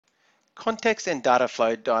Context and data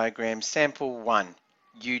flow diagram sample 1,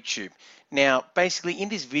 YouTube. Now, basically in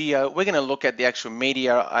this video, we're going to look at the actual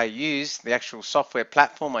media I use, the actual software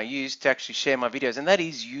platform I use to actually share my videos, and that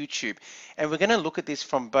is YouTube. And we're going to look at this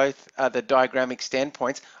from both the diagrammic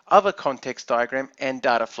standpoints of a context diagram and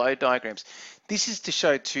data flow diagrams. This is to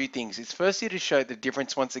show two things. It's firstly to show the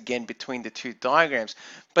difference once again between the two diagrams,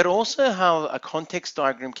 but also how a context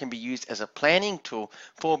diagram can be used as a planning tool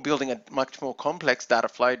for building a much more complex data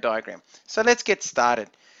flow diagram. So let's get started.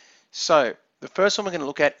 So the first one we're going to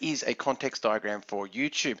look at is a context diagram for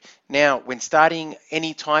YouTube. Now, when starting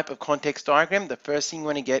any type of context diagram, the first thing you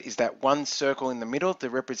want to get is that one circle in the middle to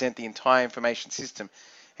represent the entire information system.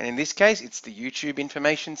 And in this case, it's the YouTube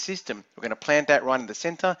information system. We're going to plant that right in the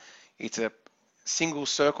center. It's a single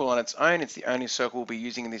circle on its own. It's the only circle we'll be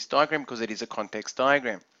using in this diagram because it is a context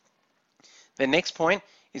diagram. The next point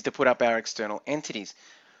is to put up our external entities.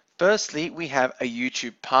 Firstly, we have a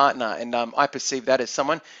YouTube partner, and I perceive that as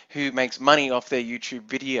someone who makes money off their YouTube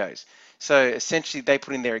videos. So essentially, they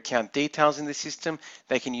put in their account details in the system.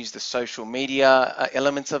 They can use the social media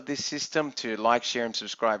elements of this system to like, share, and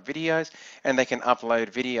subscribe videos, and they can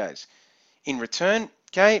upload videos. In return,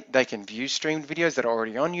 okay, they can view streamed videos that are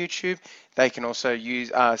already on YouTube. They can also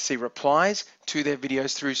see replies to their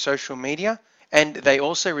videos through social media, and they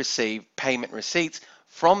also receive payment receipts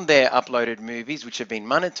from their uploaded movies, which have been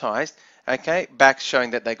monetized, okay, back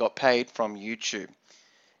showing that they got paid from YouTube.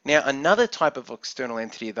 Now, another type of external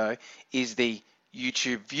entity, though, is the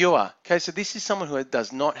YouTube viewer. Okay, so this is someone who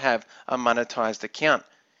does not have a monetized account.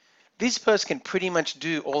 This person can pretty much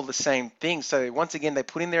do all the same things. So once again, they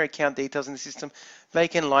put in their account details in the system. They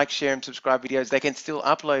can like, share, and subscribe videos. They can still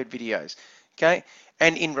upload videos. Okay,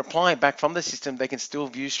 and in reply back from the system, they can still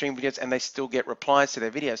view stream videos and they still get replies to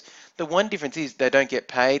their videos. The one difference is they don't get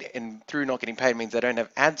paid, and through not getting paid means they don't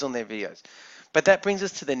have ads on their videos. But that brings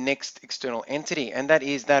us to the next external entity, and that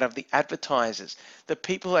is that of the advertisers, the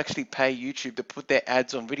people who actually pay YouTube to put their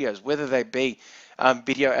ads on videos, whether they be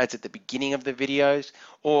video ads at the beginning of the videos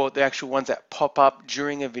or the actual ones that pop up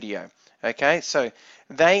during a video. Okay, so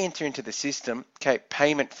they enter into the system, okay,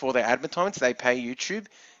 payment for their advertisements, they pay YouTube,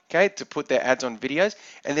 okay, to put their ads on videos,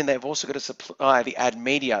 and then they've also got to supply the ad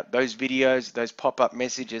media, those videos, those pop-up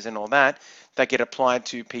messages and all that get applied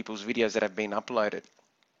to people's videos that have been uploaded.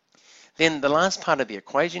 Then the last part of the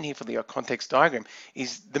equation here for the context diagram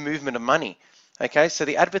is the movement of money. Okay, so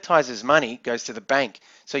the advertiser's money goes to the bank.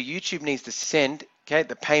 So YouTube needs to send, okay,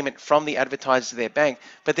 the payment from the advertiser to their bank,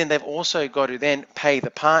 but then they've also got to then pay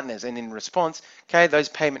the partners. And in response, okay, those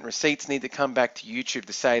payment receipts need to come back to YouTube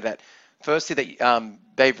to say that firstly that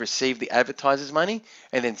they've received the advertiser's money,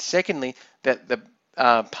 and then secondly that the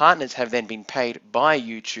partners have then been paid by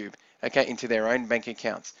YouTube, okay, into their own bank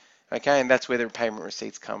accounts. Okay, and that's where the payment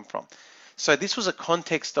receipts come from. So this was a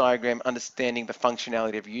context diagram understanding the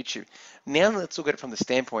functionality of YouTube. Now let's look at it from the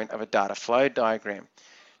standpoint of a data flow diagram.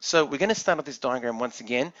 So we're going to start off this diagram once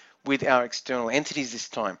again with our external entities this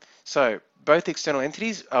time. So both external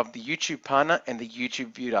entities of the YouTube partner and the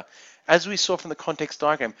YouTube viewer. As we saw from the context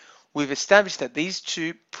diagram, we've established that these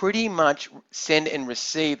two pretty much send and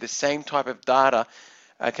receive the same type of data,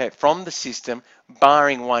 okay, from the system,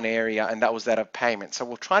 barring one area, and that was that of payment. So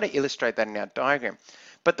we'll try to illustrate that in our diagram.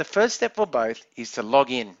 But the first step for both is to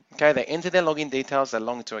log in. Okay, they enter their login details, they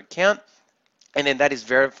log into an account, and then that is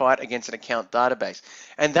verified against an account database.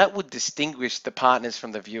 And that would distinguish the partners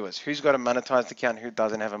from the viewers. Who's got a monetized account, who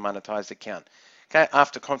doesn't have a monetized account. Okay,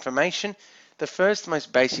 after confirmation, the first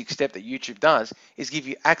most basic step that YouTube does is give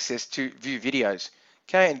you access to view videos.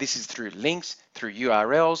 Okay, and this is through links, through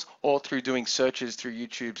URLs, or through doing searches through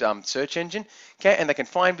YouTube's search engine. Okay, and they can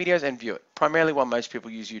find videos and view it, primarily what most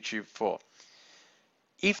people use YouTube for.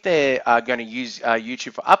 If they are going to use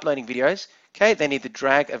YouTube for uploading videos, okay, they need to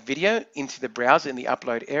drag a video into the browser in the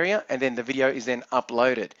upload area, and then the video is then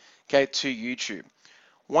uploaded, okay, to YouTube.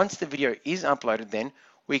 Once the video is uploaded, then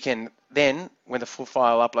we can when the full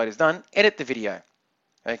file upload is done, edit the video.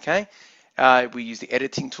 Okay, we use the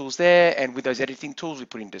editing tools there, and with those editing tools, we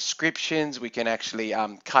put in descriptions. We can actually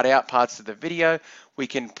cut out parts of the video. We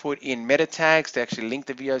can put in meta tags to actually link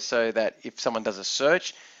the video so that if someone does a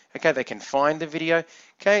search, okay, they can find the video.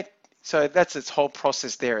 Okay, so that's its whole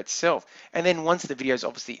process there itself. And then once the video is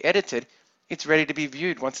obviously edited, it's ready to be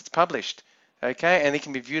viewed once it's published. Okay, and it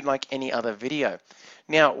can be viewed like any other video.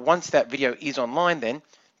 Now, once that video is online, then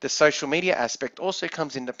the social media aspect also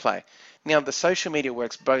comes into play. Now, the social media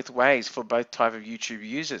works both ways for both type of YouTube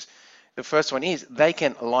users. The first one is they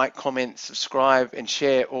can like, comment, subscribe, and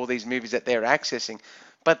share all these movies that they're accessing,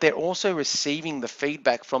 but they're also receiving the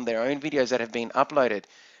feedback from their own videos that have been uploaded.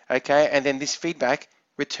 Okay, and then this feedback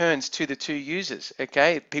returns to the two users.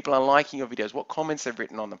 Okay, people are liking your videos, what comments they've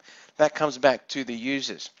written on them. That comes back to the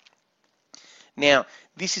users. Now,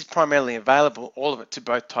 this is primarily available, all of it, to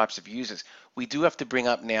both types of users. We do have to bring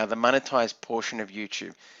up now the monetized portion of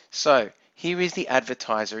YouTube. So here is the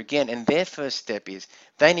advertiser again, and their first step is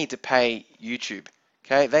they need to pay YouTube.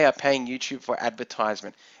 Okay, they are paying YouTube for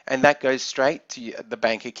advertisement, and that goes straight to the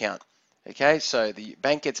bank account. Okay, so the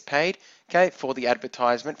bank gets paid, okay, for the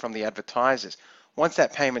advertisement from the advertisers. Once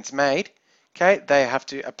that payment's made, okay, they have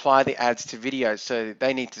to apply the ads to videos. So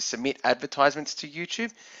they need to submit advertisements to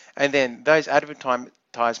YouTube, and then those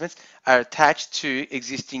advertisements are attached to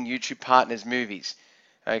existing YouTube partners' movies.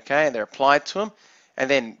 Okay, and they're applied to them. And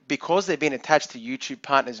then because they've been attached to YouTube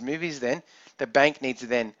partners' movies, then the bank needs to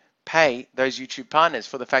then pay those YouTube partners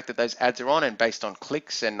for the fact that those ads are on, and based on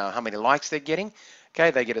clicks and how many likes they're getting.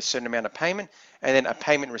 Okay, they get a certain amount of payment, and then a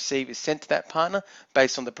payment receipt is sent to that partner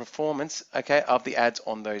based on the performance, okay, of the ads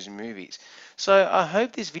on those movies. So I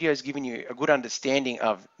hope this video has given you a good understanding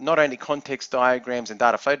of not only context diagrams and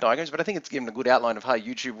data flow diagrams, but I think it's given a good outline of how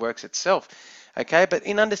YouTube works itself. Okay, but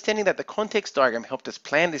in understanding that the context diagram helped us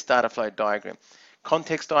plan this data flow diagram.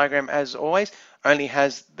 Context diagram, as always, only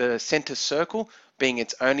has the center circle being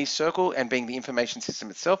its only circle and being the information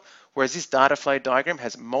system itself, whereas this data flow diagram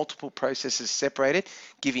has multiple processes separated,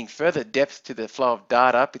 giving further depth to the flow of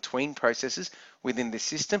data between processes within the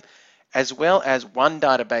system, as well as one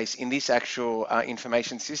database in this actual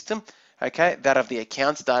information system, okay, that of the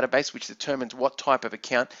accounts database, which determines what type of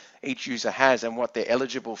account each user has and what they're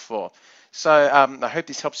eligible for. So I hope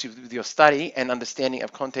this helps you with your study and understanding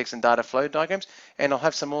of context and data flow diagrams, and I'll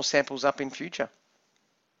have some more samples up in future.